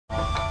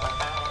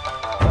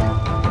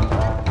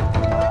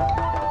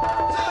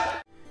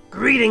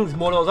Greetings,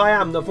 mortals. I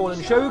am the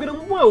Fallen Shogun,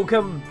 and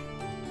welcome.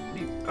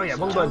 Oh yeah,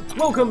 wrong button.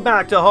 Welcome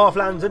back to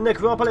Hearthlands and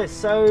Necropolis.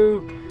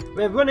 So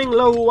we're running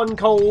low on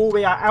coal.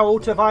 We are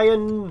out of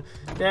iron.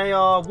 There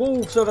are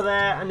wolves over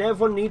there, and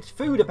everyone needs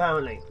food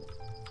apparently.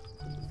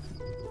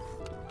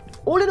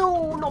 All in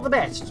all, not the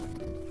best.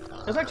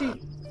 There's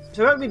actually,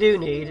 so what we do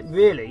need,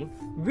 really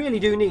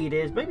do need,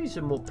 is maybe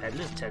some more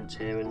peddlers' tents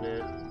here and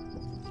there,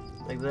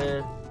 like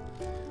there.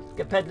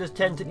 Get peddlers'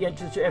 tent at the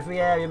entrance to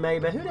every area,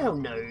 maybe. Who the hell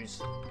knows?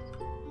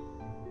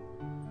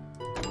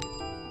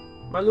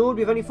 My lord,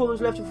 we have only 4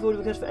 months left before we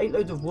request for 8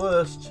 loads of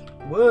worst.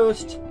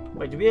 Worst?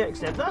 Wait, do we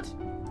accept that?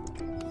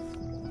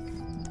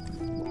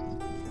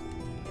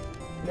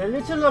 The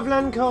Little of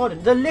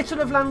Landcarden. The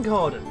Little of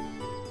Landcarden.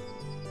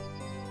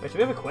 Wait, do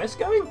we have a quest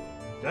going?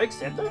 Do I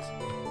accept that?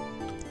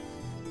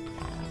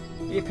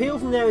 The appeal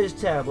from there is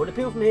terrible. The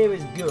appeal from here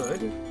is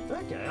good.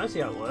 Okay, I see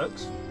how it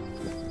works.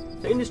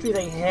 The industry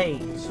they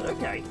hate.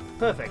 Okay,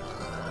 perfect.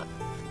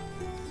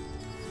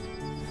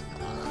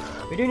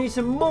 We do need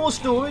some more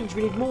storage,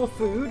 we need more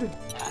food.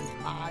 And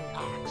my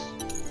axe.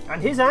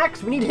 And his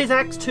axe, we need his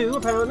axe too,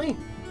 apparently.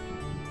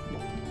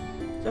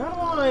 So how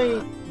do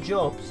I...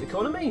 Jobs,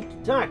 economy,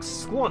 tax,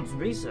 squads,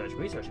 research.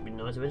 Research would be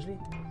nice eventually.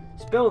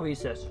 Spell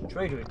research,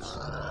 trade routes.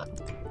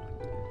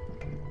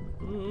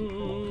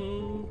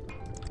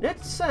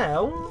 Let's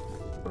sell...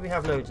 What do we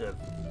have loads of?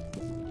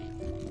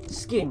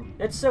 Skin.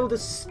 Let's sell the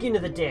skin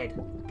of the dead.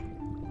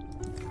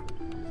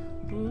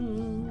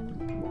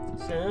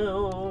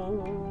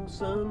 Sell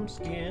some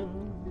skin.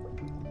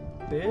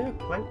 Beer,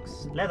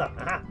 planks, leather.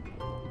 Aha.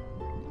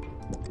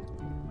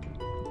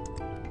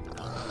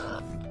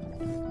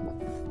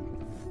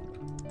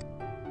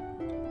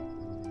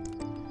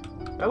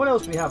 Now what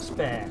else do we have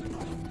spare?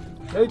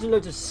 Loads and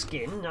loads of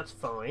skin, that's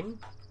fine.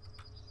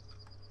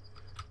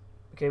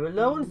 Okay, we're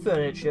low on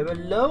furniture, we're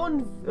low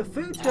on...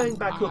 food's going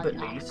back up at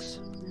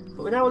least.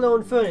 But we're now low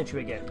on furniture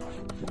again.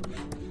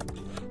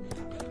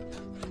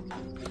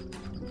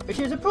 Which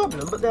is a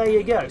problem, but there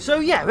you go. So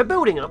yeah, we're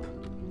building up.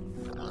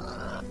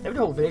 The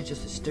whole village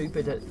is just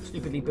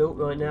stupidly built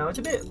right now. It's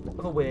a bit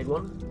of a weird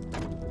one.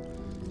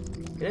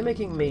 Okay, they're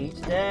making meat.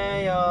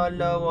 They are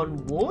low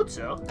on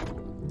water.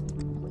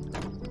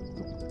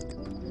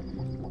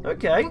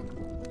 Okay.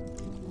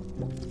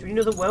 Do we need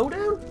another well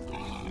down?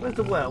 Where's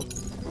the well?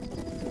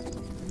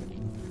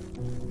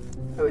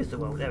 Where is the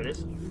well? There it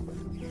is.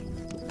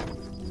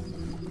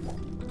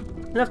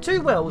 We'll have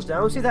 2 wells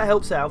down, see if that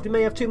helps out. We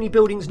may have too many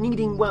buildings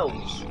needing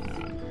wells.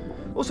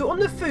 Also, on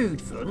the food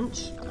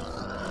front,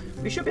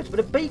 we should be able to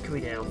put a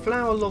bakery down.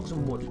 Flour, logs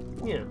and wood.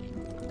 Yeah.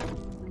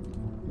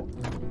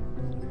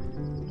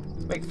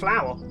 Make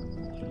flour.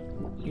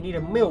 You need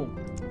a mill.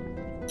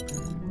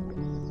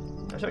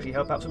 That should actually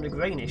help out some of the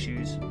grain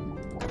issues.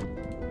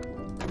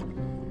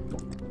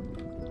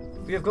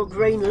 We have got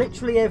grain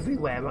literally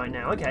everywhere right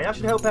now. Okay, that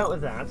should help out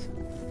with that.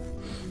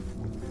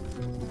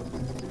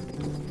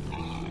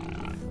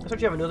 Let's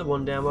actually have another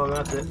one down while we're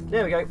at it.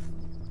 There we go.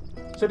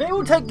 So they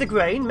will take the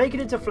grain, make it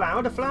into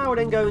flour. The flour will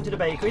then go into the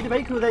bakery. The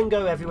bakery will then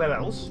go everywhere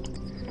else.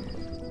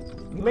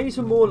 We may need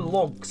some more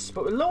logs,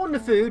 but we're low on the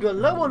food. We're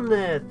low on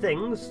the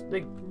things.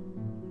 But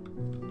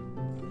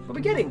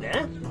we're getting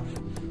there.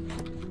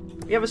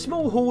 We have a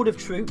small horde of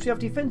troops. We have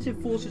defensive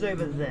forces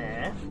over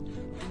there.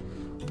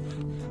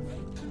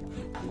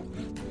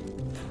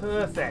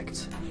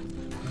 Perfect.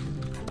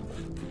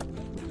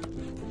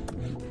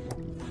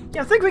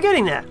 Yeah, I think we're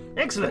getting there.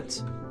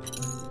 Excellent.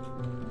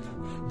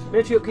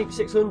 Military upkeep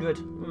 600.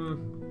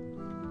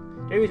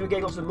 The only reason we're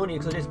getting lots of money is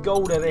because there's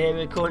gold over here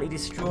we're currently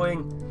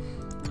destroying.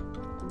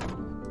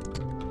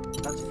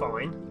 That's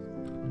fine.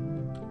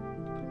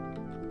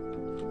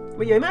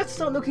 But yeah, we might have to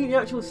start looking at the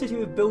actual city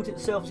we've built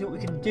itself to see what we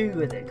can do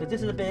with it, because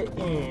this is a bit...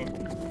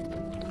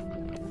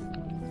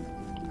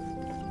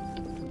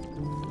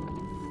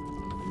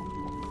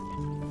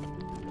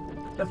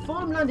 The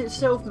farmland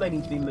itself may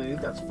need to be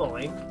moved, that's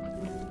fine.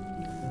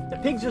 The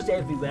pigs just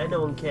everywhere, no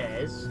one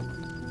cares.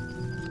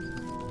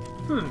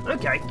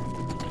 Okay.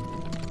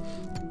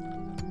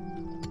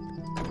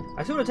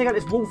 I still want to take out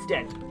this wolf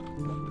den.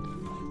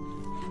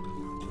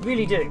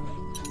 Really do.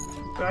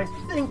 But I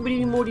think we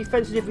need more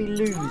defences if we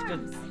lose,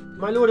 because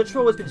my lord, a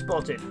troll has been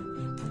spotted.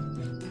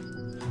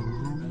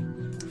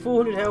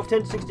 400 health,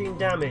 10 to 16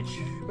 damage.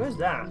 Where's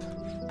that?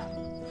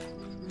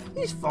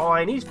 He's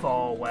fine, he's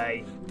far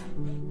away.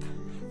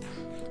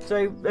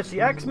 So, let's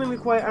see, axemen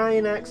require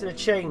iron axe and a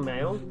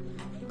chainmail.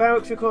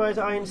 Barracks requires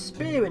iron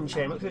spear and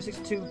chainmail, which is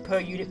 62 per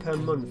unit per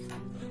month.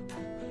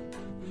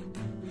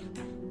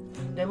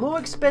 They're more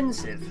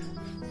expensive.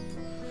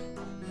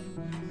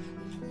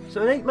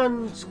 So an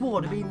 8-man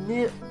squad would be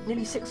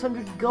nearly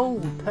 600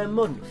 gold per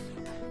month.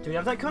 Do we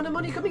have that kind of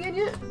money coming in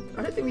yet?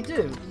 I don't think we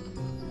do.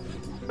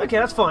 Okay,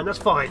 that's fine, that's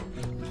fine.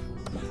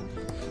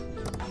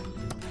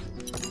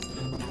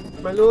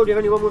 My lord, you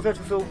have only 1 more left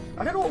to fulfill.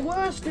 I don't know what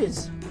worst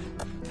is.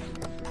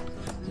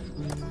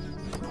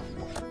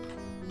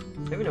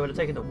 I don't know where to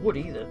take the wood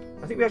either.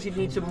 I think we actually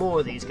need some more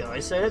of these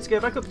guys, so let's go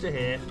back up to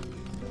here.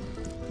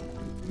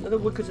 Another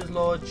woodcutter's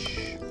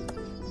lodge.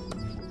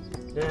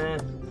 There.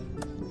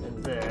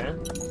 And there.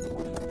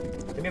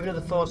 Then we have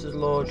another forester's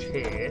lodge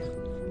here.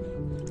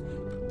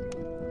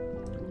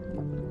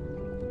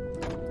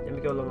 Then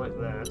we go along like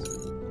that.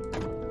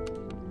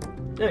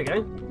 There we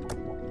go.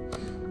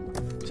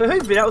 So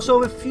hopefully that will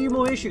solve a few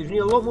more issues. We need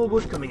a lot more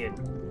wood coming in.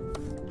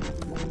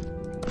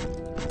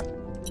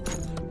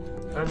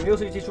 And we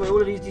also need to destroy all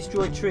of these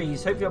destroyed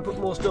trees. Hopefully I'll put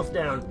more stuff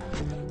down.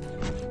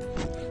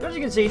 As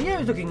you can see, the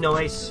area's looking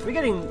nice. We're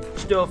getting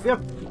stuff. We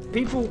have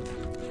people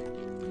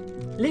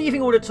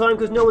leaving all the time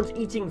because no one's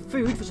eating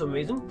food for some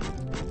reason.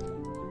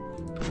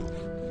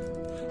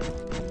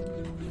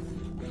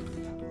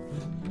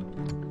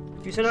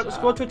 Do you send out the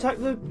squad to attack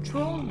the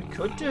troll? We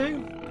could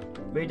do.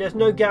 But there's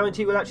no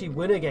guarantee we'll actually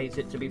win against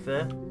it, to be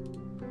fair.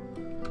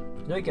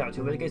 No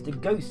guarantee we'll win against the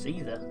ghosts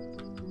either.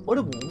 Or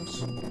the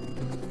wolves.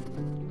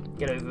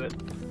 Get over it.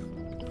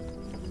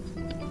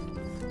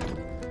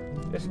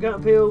 Let's go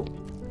appeal.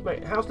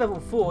 Wait, house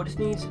level 4 just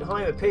needs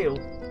higher appeal.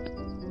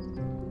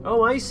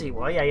 Oh, I see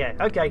why. Yeah.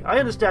 Okay, I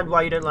understand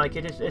why you don't like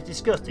it. It's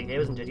disgusting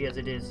here, isn't it? Yes,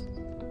 it is.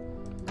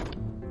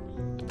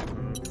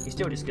 He's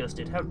still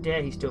disgusted. How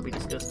dare he still be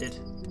disgusted?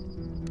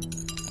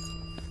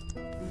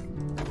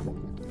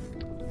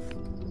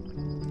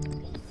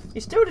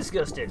 He's still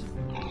disgusted.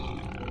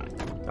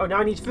 Oh, now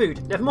he needs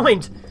food. Never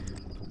mind.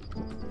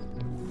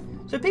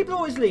 So people are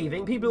always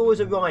leaving, people are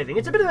always arriving.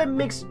 It's a bit of a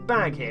mixed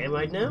bag here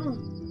right now.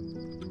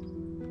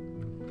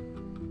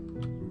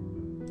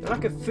 The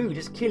lack of food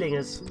is killing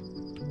us.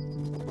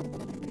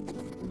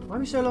 Why are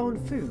we so low on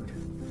food?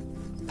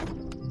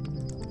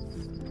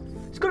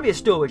 It's got to be a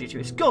storage issue.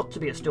 It's got to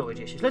be a storage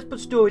issue. Let's put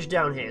storage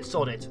down here.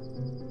 Sod it.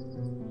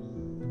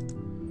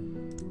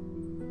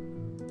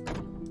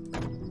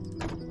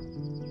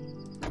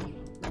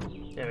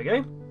 There we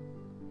go.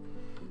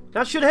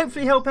 That should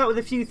hopefully help out with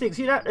a few things.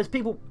 See that? There's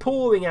people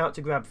pouring out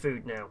to grab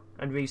food now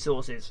and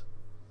resources.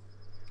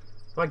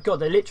 My god,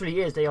 there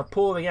literally is. They are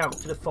pouring out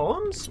to the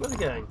farms? Where are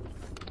they going?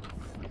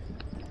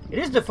 It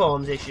is the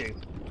farms issue.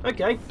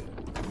 Okay.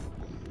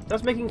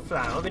 That's making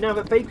flour. We now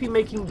have a bakery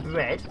making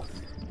bread.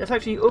 Let's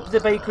actually up the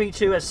bakery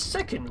to a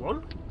second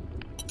one.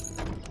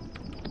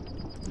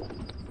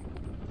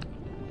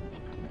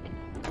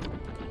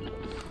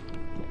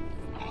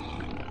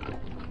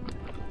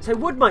 So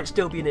wood might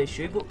still be an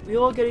issue, but we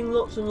are getting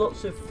lots and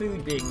lots of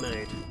food being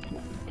made.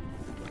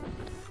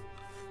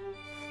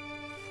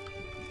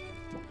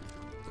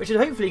 Which should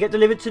hopefully get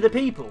delivered to the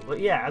people. But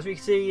yeah, as we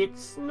see,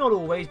 it's not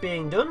always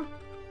being done.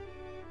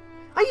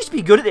 I used to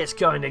be good at this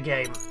kind of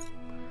game.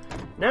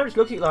 Now it's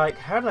looking like,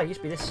 how did I used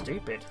to be this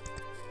stupid?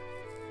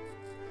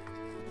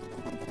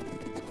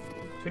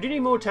 So we do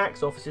need more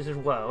tax officers as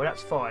well,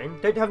 that's fine.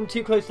 Don't have them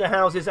too close to the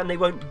houses and they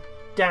won't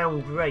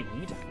downgrade.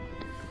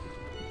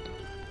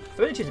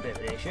 Furniture's a bit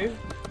of an issue.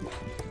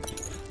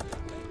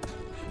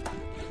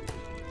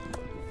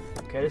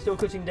 Okay, they're still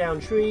cutting down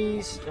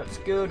trees. That's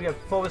good. We have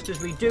foresters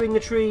redoing the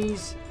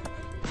trees.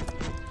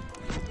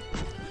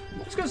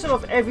 Let's go sell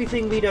off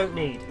everything we don't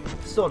need.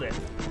 Sod it.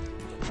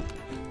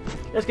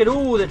 Let's get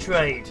all the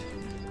trade.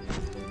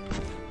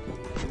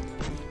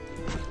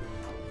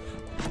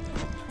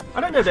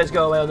 I don't know if those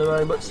go away on their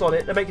own, but sod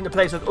it. They're making the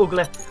place look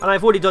ugly, and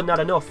I've already done that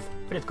enough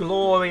for this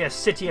glorious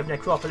city of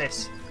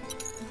Necropolis.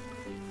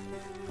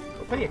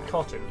 Plenty of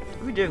cotton.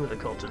 What are we doing with the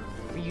cotton?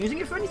 Are we using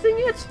it for anything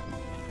yet?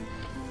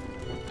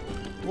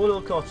 Wool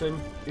or cotton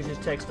uses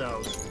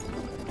textiles.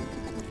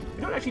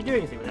 We don't actually do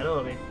anything with that,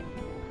 are we?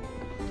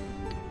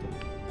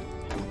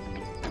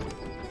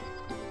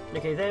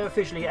 Okay, they're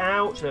officially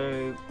out,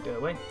 so go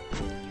away.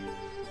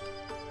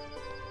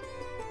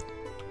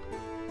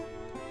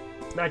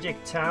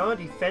 Magic tower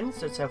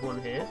defense. Let's have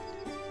one here.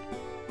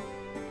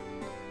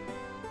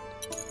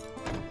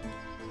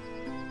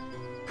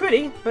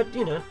 Pretty, but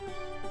you know.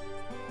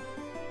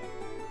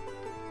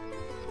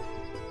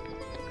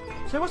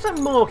 So what's that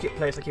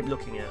marketplace I keep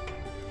looking at?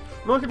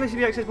 Marketplace will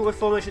be accessible with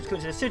formations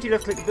coming to the city.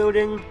 Left click the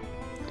building.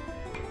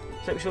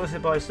 Select resources to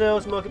buy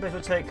sales. Marketplace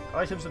will take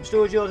items from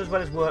storage yards as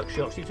well as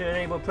workshops. You to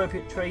enable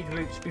appropriate trade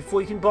routes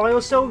before you can buy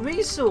or sell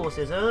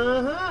resources.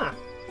 Aha!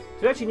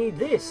 So we actually need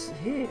this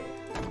here.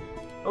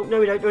 Oh no,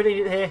 we don't. We don't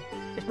need it here.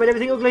 It's made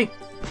everything ugly.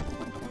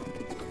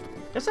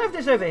 Let's have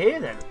this over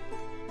here then.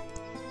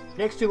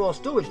 Next to our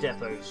storage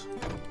depots.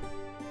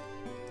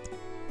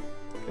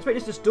 Let's make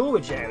this the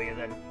storage area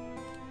then.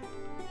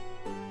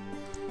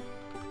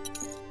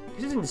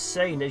 This is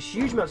insane. There's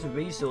huge amounts of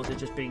resources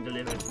just being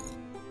delivered.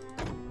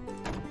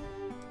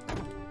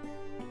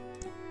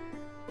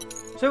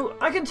 So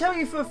I can tell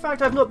you for a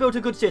fact I've not built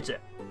a good city.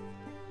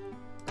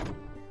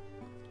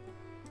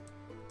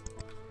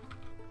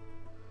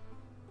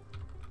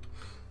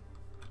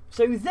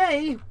 So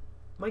they,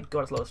 my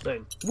god, that's a lot of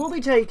stone, will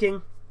be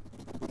taking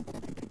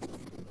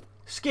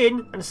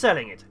skin and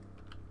selling it.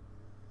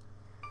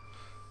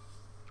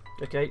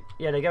 Okay,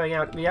 yeah, they're going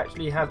out. We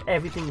actually have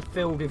everything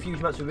filled with huge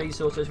amounts of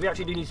resources. We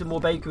actually do need some more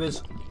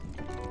bakerers.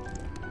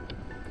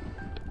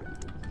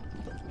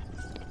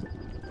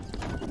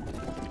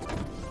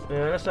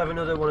 Let's have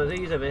another one of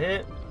these over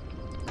here.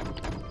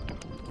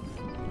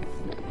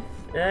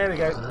 There we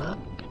go.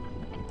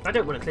 I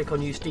don't want to click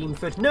on you,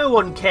 Steamfoot. No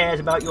one cares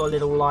about your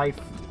little life.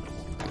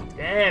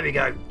 There we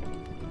go.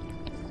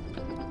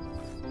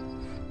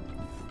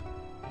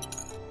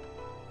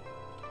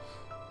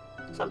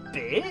 Is that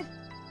beer?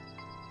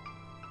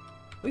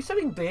 Are we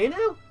selling beer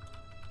now?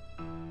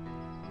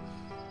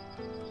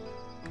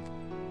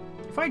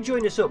 If I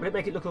join this up, will it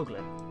make it look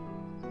ugly?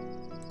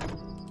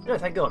 No,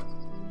 thank God.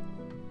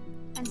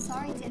 I'm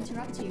sorry to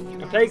interrupt you, Your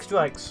The plague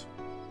strikes.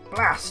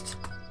 Blast!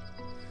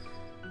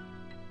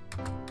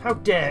 How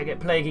dare I get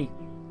plaguey?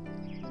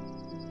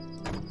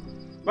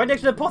 Right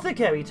next to the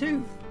apothecary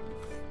too.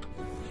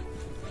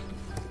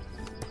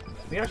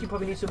 We actually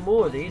probably need some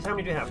more of these. How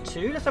many do we have?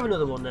 2? Let's have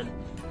another one then.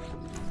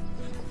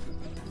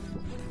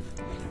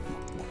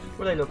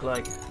 What do they look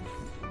like?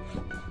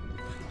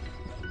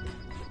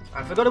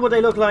 I forgot what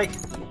they look like.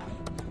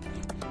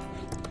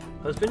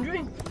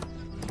 Husbandry?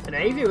 An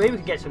aviary, we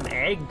could get some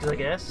eggs, I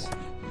guess.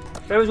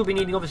 Those will be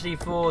needing obviously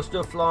for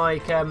stuff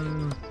like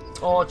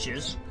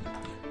archers.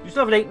 We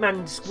still have an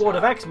 8-man squad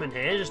of axemen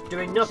here, just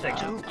doing nothing.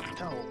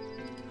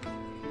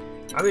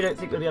 I really don't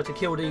think we'll be able to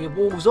kill the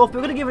wolves off, but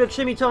we're going to give it a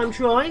shimmy time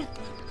try.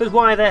 Because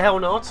why the hell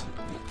not?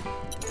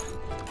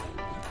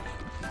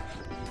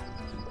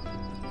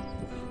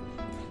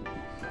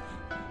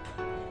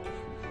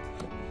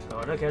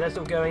 God, okay, they're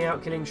still going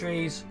out killing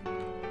trees.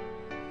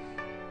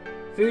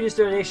 Food is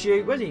still an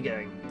issue. Where's he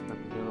going?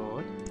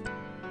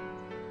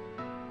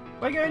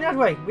 Why are you going that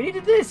way? We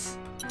needed this!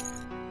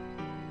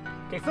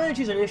 Okay,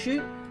 furniture's an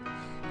issue.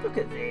 Look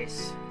at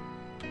this.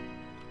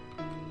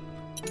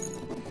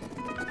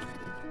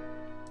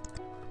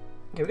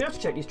 Okay, we're going to have to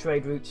check these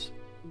trade routes.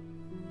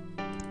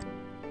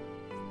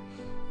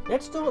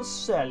 Let's start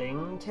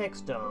selling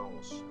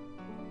textiles.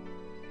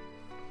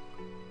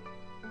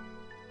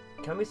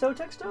 Can we sell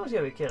textiles?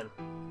 Yeah, we can.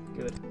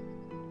 Good.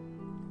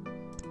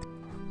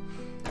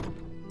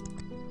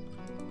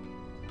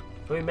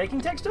 Are we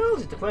making textiles?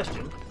 Is the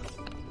question.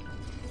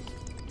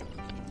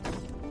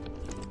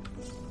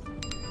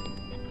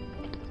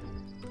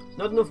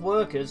 Not enough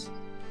workers.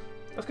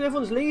 That's because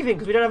everyone's leaving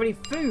because we don't have any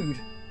food.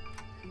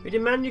 We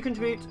demand you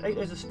contribute 8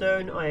 layers of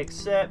stone. I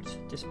accept.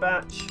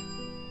 Dispatch.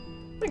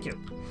 Thank you.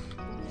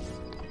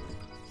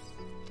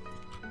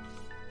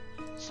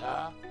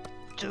 Sir,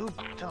 to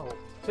battle.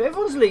 So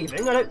everyone's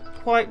leaving. I don't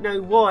quite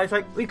know why. It's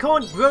like we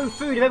can't grow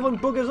food if everyone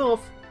buggers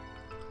off.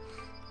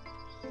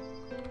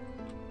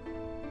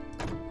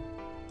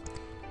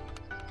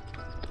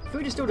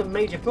 Food is still the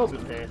major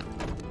problem here.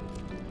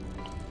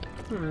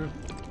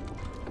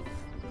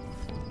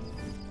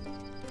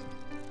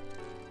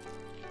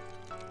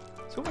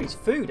 It's always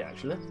food,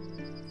 actually.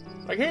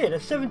 Like here,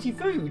 there's 70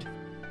 food.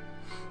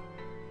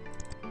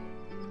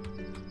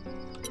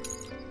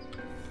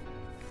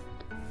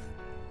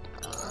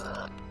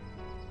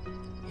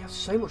 You have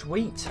so much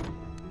wheat.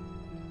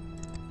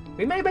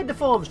 We may have made the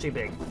farms too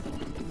big.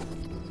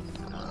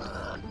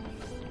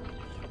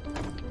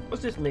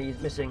 What's this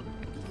missing?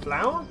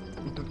 Flour?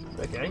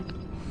 Okay.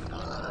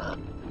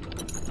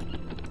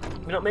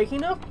 We're not making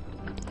enough?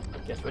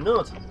 Guess we're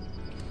not.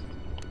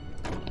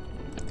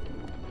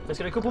 Let's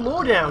get a couple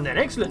more down then.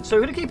 Excellent. So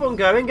we're going to keep on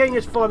going, getting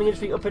this farming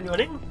industry up and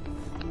running.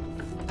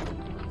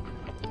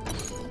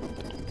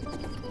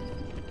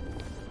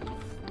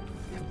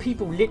 We have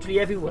people literally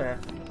everywhere.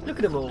 Look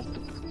at them all.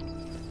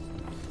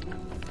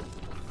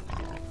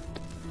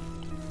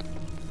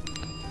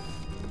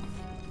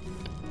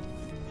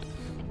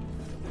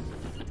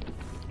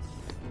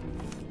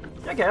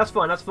 Okay, that's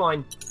fine, that's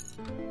fine.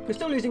 We're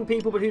still losing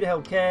people, but who the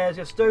hell cares?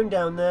 We have stone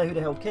down there, who the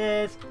hell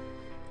cares?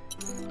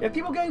 We have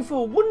people going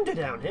for wonder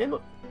down here.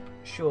 Not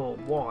sure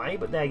why,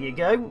 but there you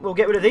go. We'll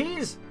get rid of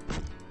these.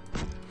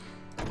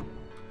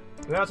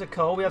 We're out of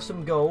coal, we have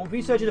some gold.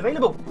 Research is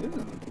available.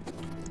 Ooh.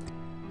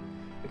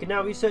 We can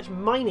now research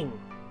mining.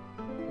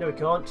 No, we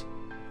can't.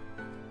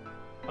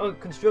 Oh,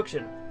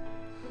 construction.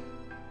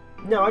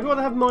 No, I'd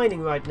rather have mining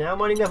right now.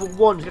 Mining level 1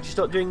 so we actually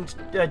start doing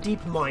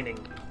deep mining.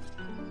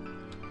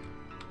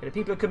 And if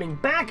people are coming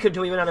back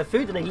until we run out of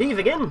food, then they leave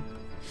again.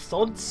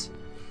 Sods.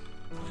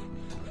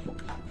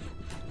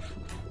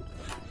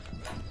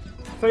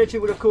 Furniture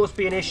would of course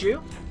be an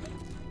issue.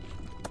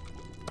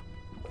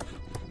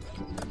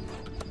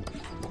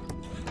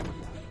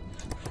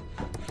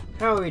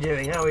 How are we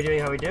doing? How are we doing?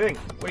 How are we doing?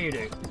 What do you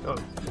do? Oh.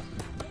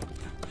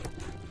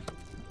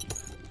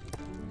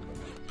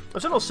 I'm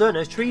still not certain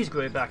those trees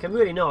grow back. I'm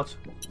really not.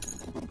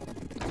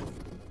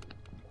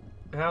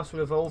 The house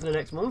will evolve in the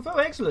next month. Oh,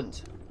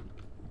 excellent.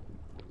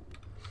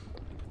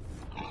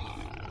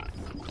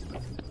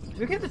 If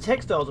we get the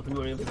textiles up and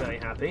running, I'll be very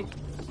happy.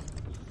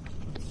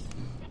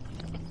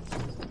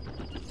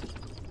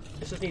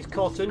 This just needs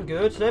cotton,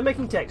 good. So they're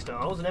making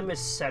textiles, and then we're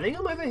selling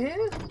them over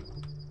here?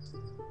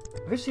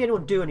 I've never seen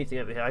anyone do anything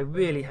over here, I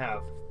really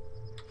have.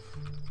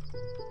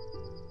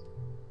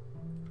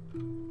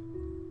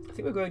 I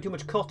think we're growing too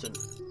much cotton.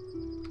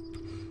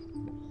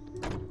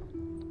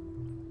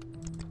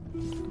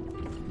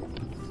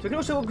 So we can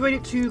also upgrade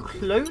it to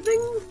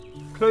clothing?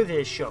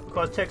 Clothier's shop,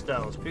 requires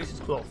textiles, produces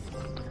cloth.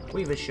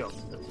 Weaver's shop.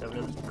 Let's have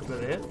a look over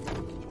here.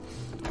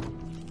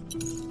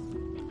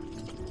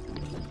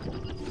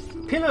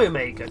 Pillow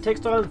maker,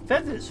 textile and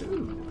feathers.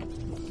 Ooh.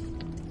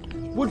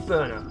 Wood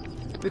burner.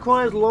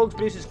 Requires logs,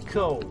 produces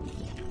coal.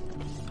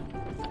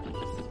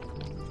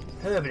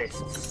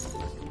 Herbalists.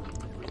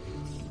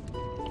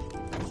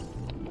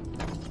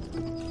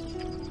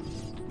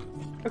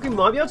 Okay, we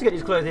might be able to get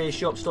these clothes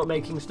shops to start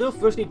making stuff.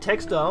 First need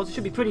textiles. It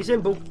should be pretty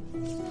simple.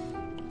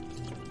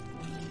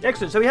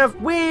 Excellent. So we have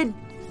weird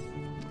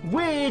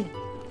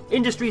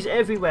industries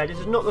everywhere. This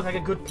does not look like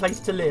a good place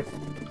to live.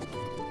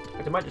 In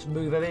fact, I might just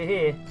move over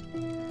here.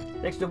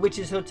 Next to the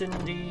witch's hut and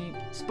the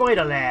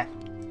spider lair.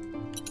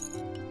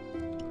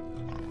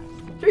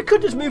 So we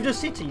could just move the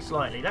city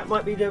slightly. That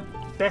might be the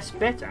best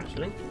bet,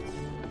 actually.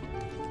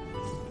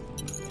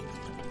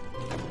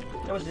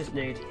 How much does this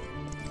need?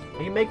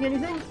 Are you making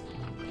anything?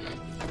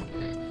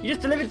 You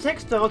just delivered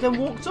textiles and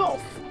walked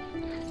off.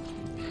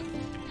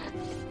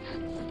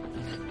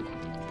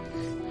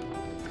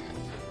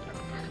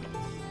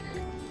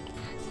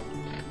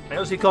 I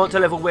honestly can't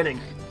tell if we're winning.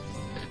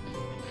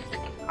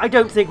 I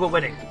don't think we're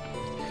winning.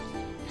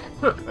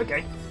 Huh,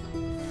 okay.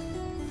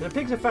 The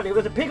pigs are fattening.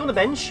 There's a pig on the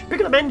bench.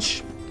 Pig on the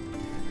bench!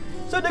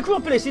 So the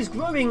necropolis is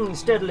growing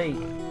steadily.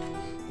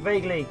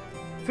 Vaguely.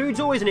 Food's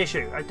always an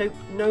issue. I don't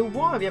know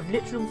why. We have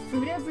literal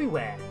food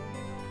everywhere.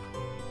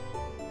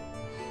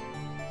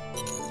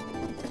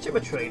 Let's check my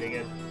trade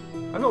again.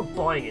 I'm not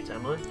buying it,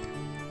 am I?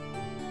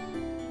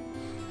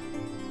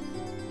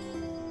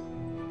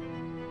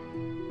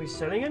 Are we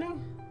selling any?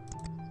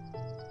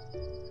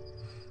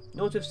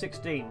 North of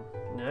 16.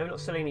 No, not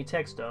selling any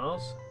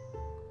textiles.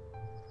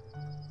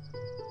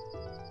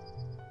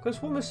 Because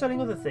one was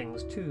selling other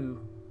things too.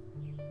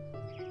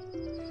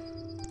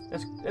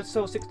 Let's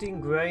sell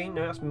 16 grain.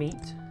 No, that's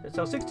meat. Let's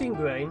sell 16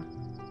 grain.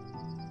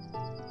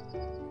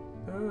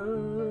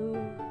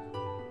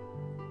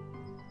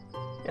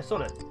 Yeah,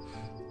 sold it.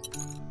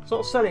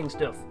 Start selling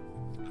stuff.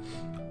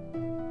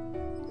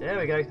 There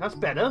we go. That's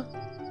better.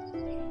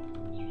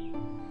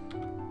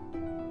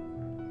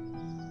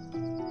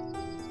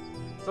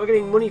 Start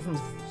getting money from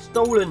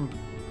stolen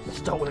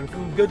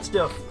from good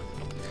stuff.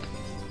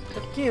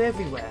 There's gear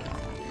everywhere.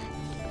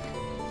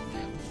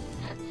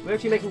 We're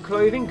actually making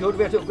clothing. Good.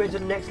 We have to upgrade to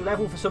the next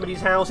level for some of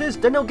these houses.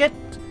 Then they'll get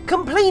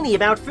complaining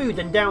about food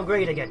and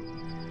downgrade again.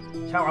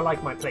 That's how I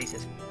like my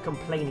places.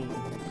 Complaining.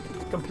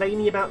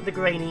 Complaining about the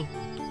grainy.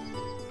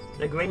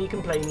 The grainy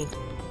complaining.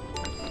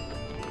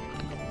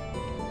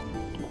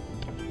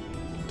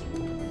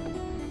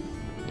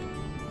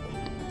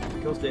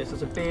 What's this?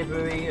 That's a beer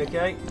brewery.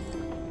 Okay.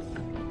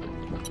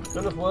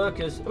 Not enough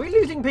workers. Are we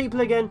losing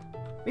people again?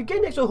 We've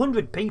gained next to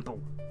 100 people.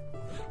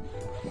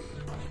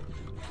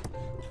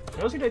 I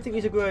honestly don't think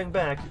these are growing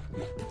back.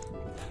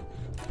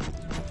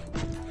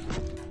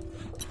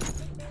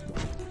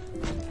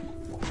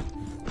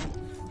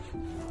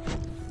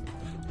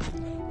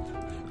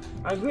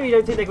 I really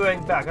don't think they're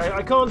growing back.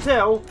 I can't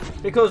tell,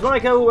 because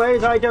like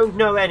always, I don't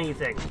know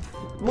anything.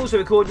 I'm also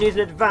recording these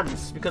in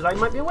advance, because I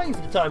might be away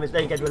for the time as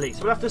they get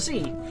released. We'll have to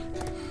see.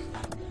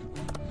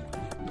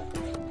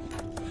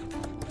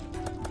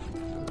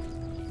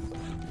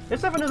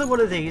 Let's have another one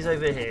of these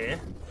over here.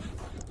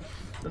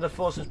 Another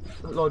Forces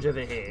Lodge over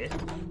here.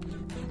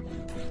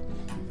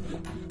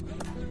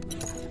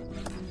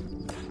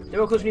 Then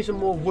of course we need some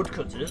more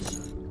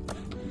woodcutters.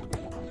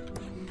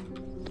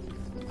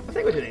 I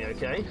think we're doing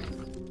okay.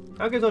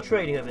 How goes our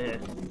trading over here?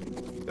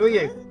 Who are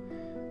you?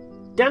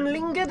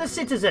 Danlinger the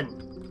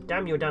Citizen.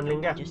 Damn you,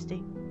 Danlinger.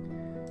 Majesty.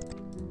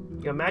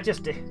 Your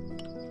Majesty.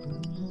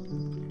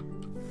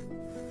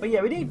 But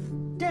yeah, we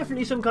need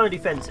definitely some kind of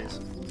defences.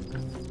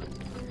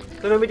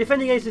 So when we're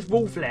defending against this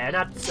wolf lair,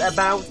 that's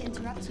about... Sorry to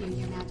interrupt you,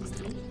 Your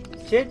Majesty.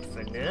 Shit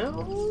for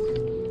now.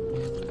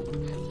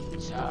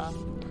 Sir,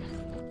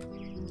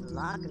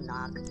 Log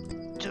knock.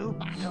 to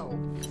battle.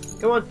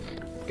 Come on,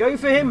 go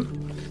for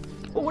him.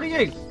 Oh, what are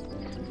you?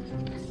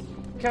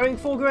 Carrying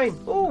 4 grain.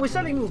 Oh, we're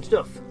selling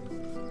stuff.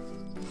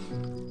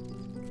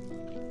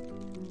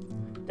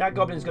 That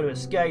goblin's going to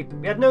escape.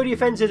 We had no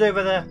defences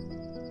over there.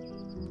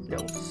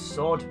 Little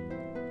sod.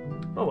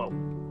 Oh well.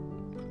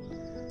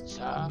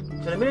 Sir,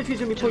 So the military's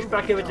going to be pushed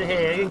back over to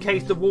here in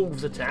case the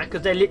wolves attack,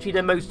 because they're literally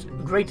the most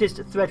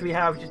greatest threat we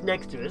have just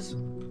next to us.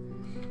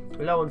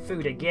 We're low on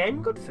food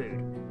again. Good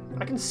food.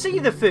 I can see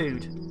the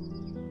food.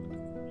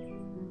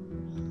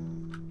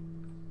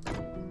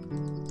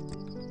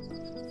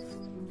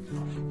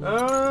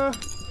 I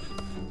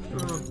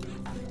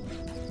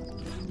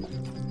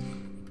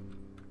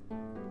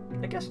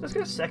guess let's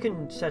get a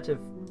second set of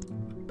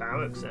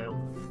barracks out.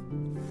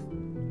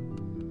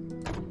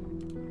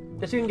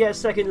 Let's see if we can get a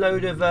second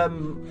load of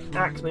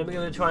axemen. We're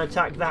going to try and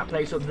attack that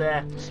place up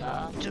there.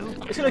 sir, to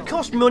It's going to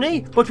cost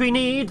money, but we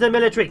need the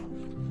military.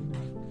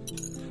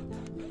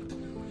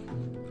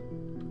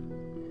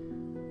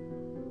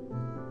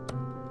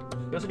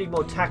 We also need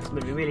more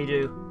taxmen, we really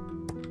do.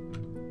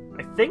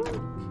 I think?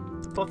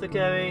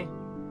 Apothecary,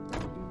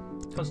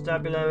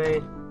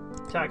 constabulary,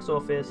 tax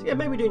office. Yeah,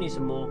 maybe we do need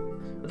some more.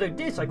 Although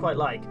this I quite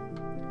like.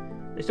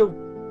 They're still...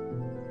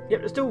 Yep,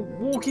 they're still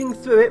walking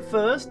through it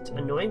first.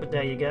 Annoying, but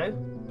there you go.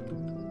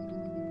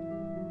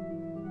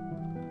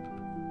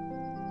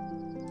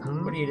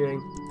 What are you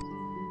doing?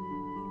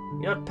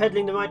 You're not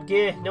peddling the right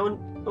gear. No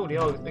one... Oh,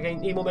 dear. Okay,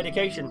 need more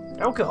medication.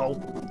 Alcohol?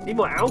 Need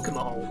more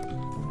alcohol.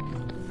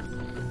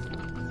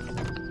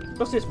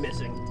 What's this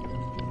missing?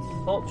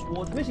 Hops,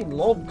 wood. Missing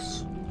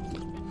logs.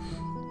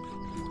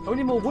 Oh, we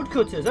need more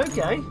woodcutters.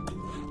 Okay.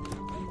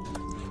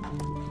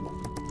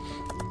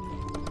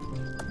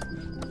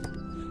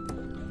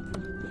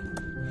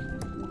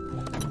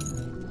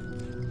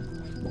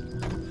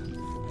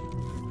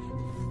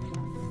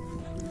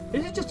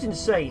 This is just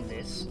insane,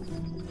 this.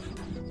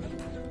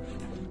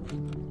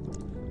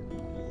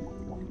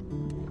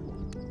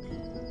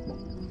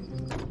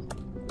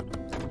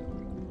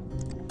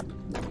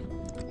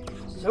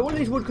 So all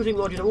these woodcutting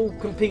lodges are all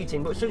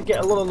competing, but we should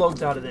get a lot of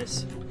logs out of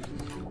this.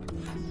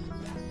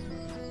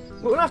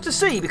 But we'll have to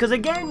see, because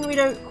again, we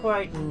don't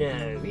quite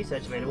know.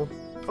 Research available.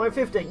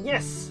 550,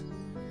 yes!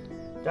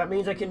 That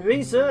means I can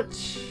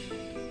research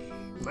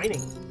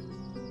mining.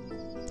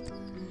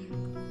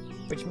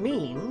 Which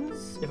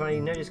means, if I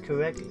notice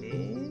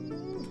correctly...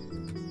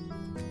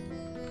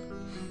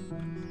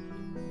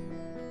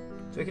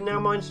 So we can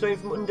now mine stone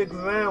from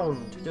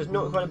underground. It does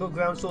not require an above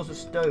ground source of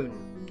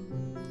stone.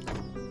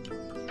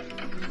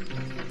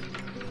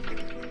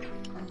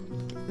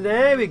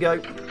 There we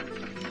go.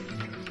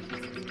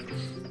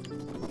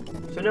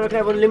 So now I can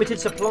have an unlimited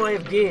supply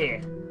of gear.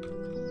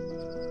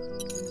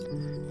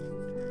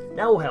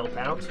 That will help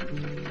out.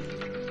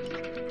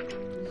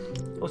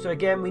 Also,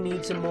 again, we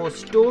need some more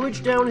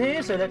storage down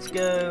here. So let's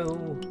go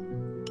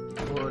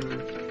 1,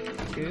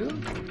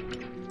 2.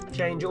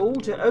 Change all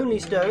to only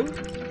stone.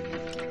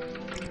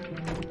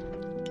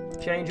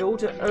 Change all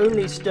to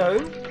only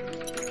stone.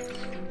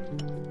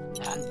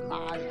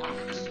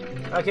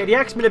 Okay, the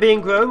axemen are being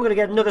grown. We're going to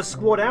get another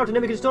squad out, and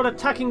then we can start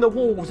attacking the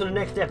walls in the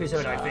next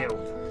episode, I feel.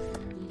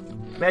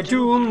 Their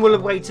doom will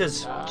await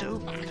us.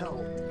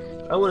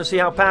 I want to see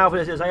how powerful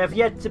this is. I have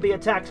yet to be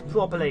attacked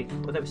properly.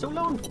 But they're so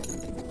low on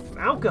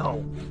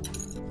alcohol.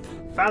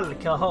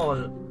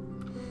 Falcohol.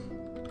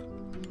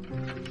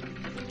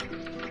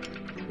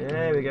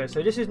 There we go.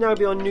 So this is now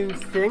be our new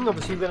thing.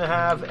 Obviously, we're going to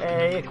have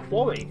a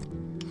quarry.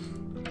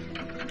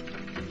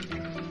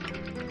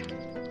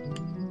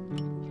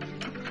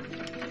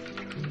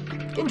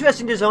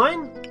 Interesting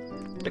design.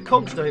 The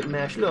cogs don't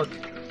mesh, look.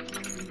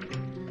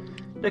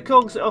 The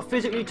cogs are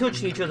physically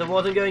touching each other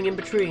rather than going in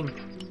between.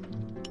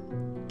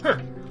 Huh.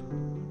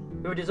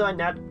 Whoever designed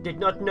that did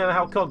not know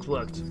how cogs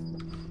worked.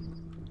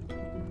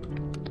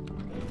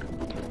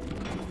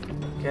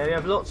 Okay, we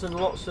have lots and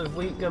lots of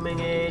wheat coming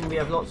in. We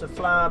have lots of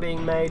flour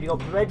being made. We've got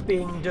bread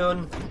being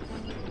done.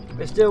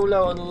 We're still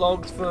low on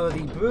logs for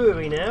the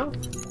brewery now.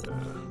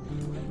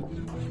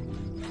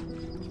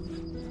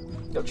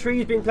 Got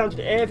trees being planted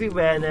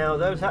everywhere now,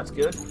 though, so that's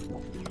good.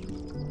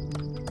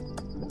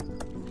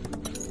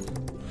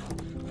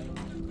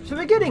 So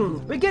we're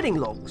getting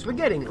logs,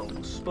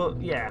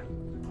 but yeah.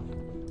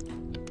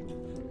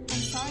 I'm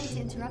sorry to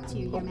interrupt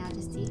you, Your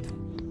Majesty.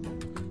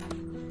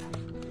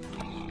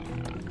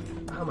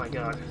 Oh my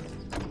god.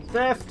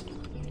 Theft!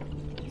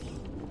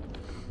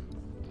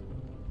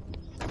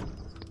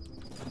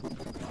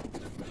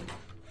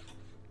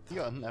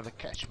 You'll never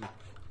catch me.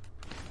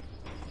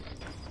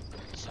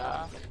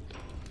 Sir?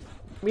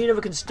 Me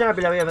another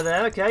constabulary over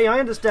there. Okay, I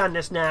understand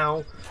this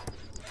now.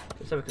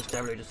 Let's have a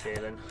constabulary just here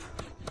then.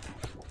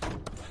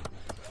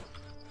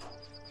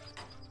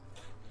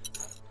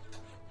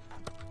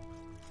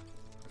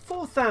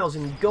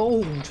 $4,000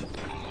 gold.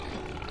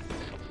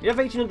 We have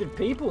 1,800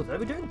 people though.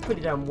 We're doing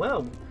pretty damn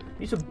well.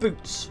 Need some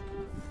boots.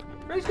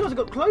 These guys have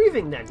got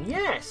clothing then.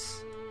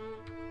 Yes.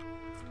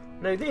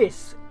 No,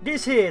 this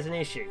here is an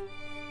issue.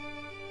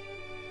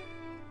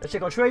 Let's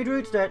check our trade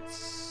routes.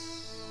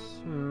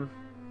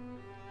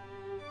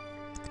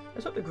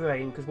 Let's up the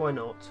grain, because why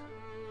not?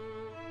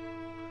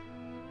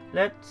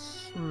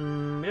 Let's... we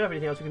don't have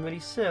anything else we can really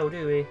sell,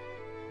 do we?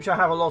 Which I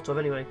have a lot of,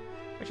 anyway.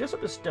 Actually, let's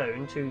up the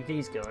stone to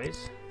these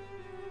guys.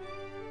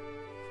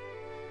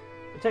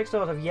 The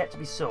textiles have yet to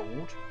be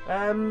sold.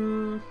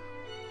 Okay,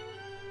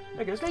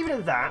 let's leave it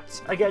at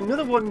that. I get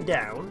another one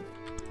down.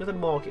 Another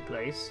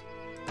marketplace.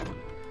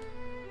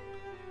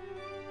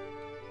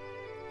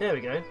 There we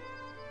go.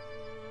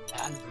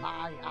 And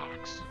my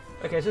axe.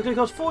 Okay, so it's going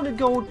to cost 400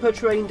 gold per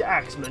trained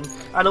axeman,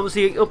 and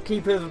obviously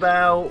upkeep of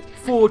about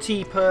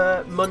 40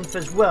 per month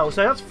as well,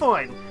 so that's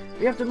fine.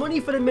 We have the money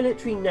for the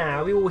military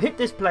now. We will hit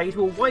this place,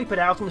 we'll wipe it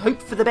out, and hope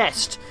for the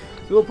best.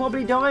 We will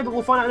probably die, but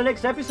we'll find out in the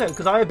next episode,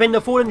 because I have been the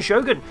Fallen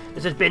Shogun.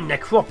 This has been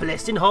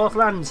Necropolis in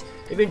Hearthlands.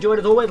 If you enjoyed,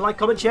 as always, like,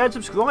 comment, share, and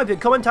subscribe. If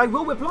you comment, I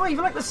will reply. If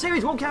you like the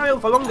series, we'll carry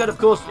on for longer. And of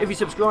course, if you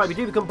subscribe, you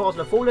do become part of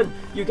the Fallen.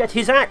 You get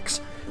his axe.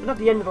 And at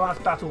the end of the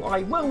last battle,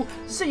 I will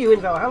see you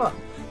in Valhalla.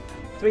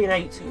 3 and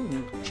 8.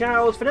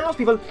 Ciao for now,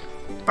 people.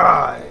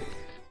 Bye.